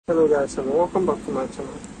Hello guys and welcome back to my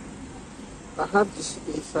channel. I have this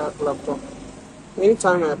Acer laptop.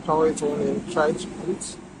 Anytime I power it on and try to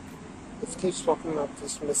boot, it keeps popping up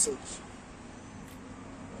this message.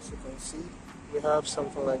 As you can see, we have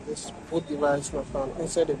something like this: boot device not found.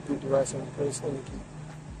 Inside the boot device and press any key.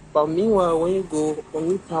 But meanwhile, when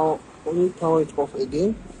you power it off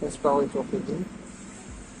again, let's power it off again.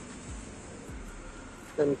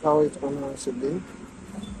 Then power it on once again.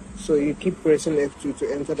 So you keep pressing F2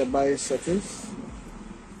 to enter the BIOS settings.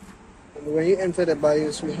 And when you enter the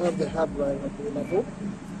BIOS, we have the hard drive available.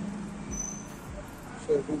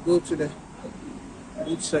 So if we go to the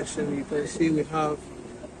boot section, you can see we have,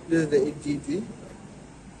 this is the 8GB.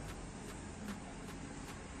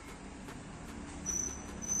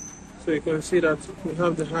 So you can see that we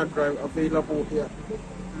have the hard drive available here.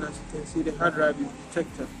 And as you can see, the hard drive is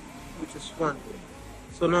detected, which is fine.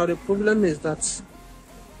 So now the problem is that,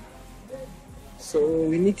 so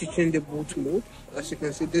we need to change the boot mode. As you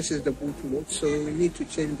can see, this is the boot mode, so we need to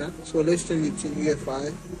change that. So let's change it to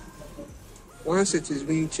UEFI. Once it is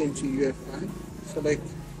being changed to UEFI, select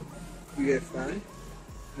UEFI,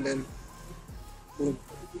 and then boom.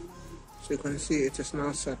 So you can see it is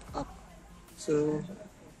now set up. So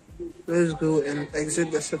let's go and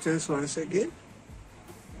exit the settings once again.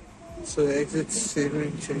 So exit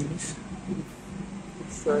saving changes.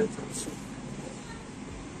 Let's try it and see.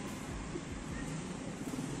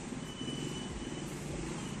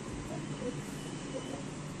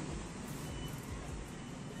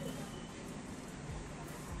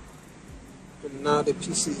 And now the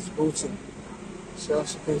PC is booting. So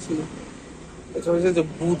as you can see, it's only the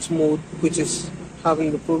boot mode which is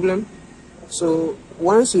having the problem. So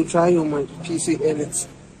once you try your PC and it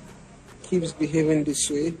keeps behaving this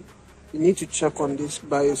way, you need to check on this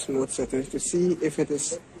BIOS mode settings to see if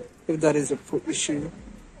that is a issue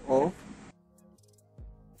or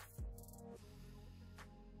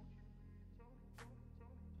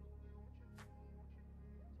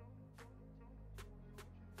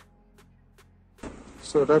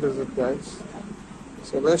so that is it, guys.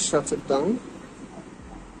 So let's shut it down.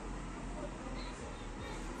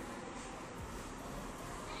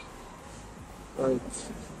 Right.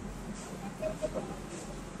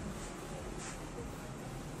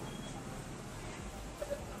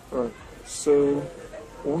 Alright. So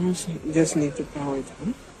once you just need to power it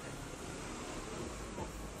on.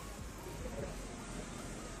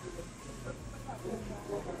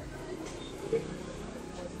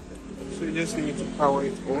 So you just need to power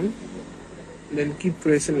it on. And then keep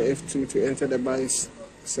pressing F2 to enter the BIOS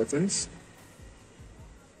settings.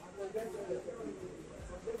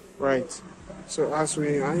 Right. So as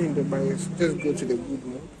we are in the BIOS, just go to the boot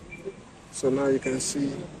mode. So now you can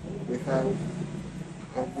see we have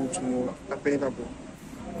our boot mode available.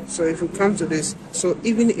 So if you come to this, so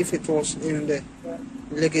even if it was in the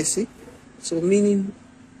legacy, so meaning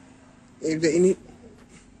if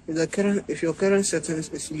your current settings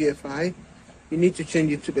is UEFI, you need to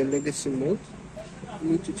change it to the legacy mode.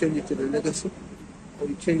 You need to change it to the legacy, or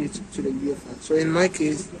you change it to the UEFI. So in my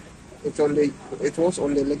case, it was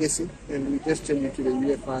on the legacy, and we just changed it to the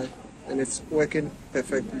UEFI, and it's working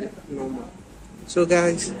perfectly normal. So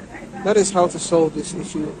guys, that is how to solve this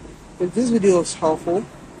issue. If this video was helpful,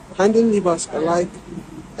 kindly leave us a like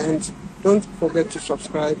and don't forget to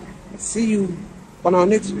subscribe. See you on our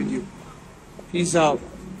next video. Peace out.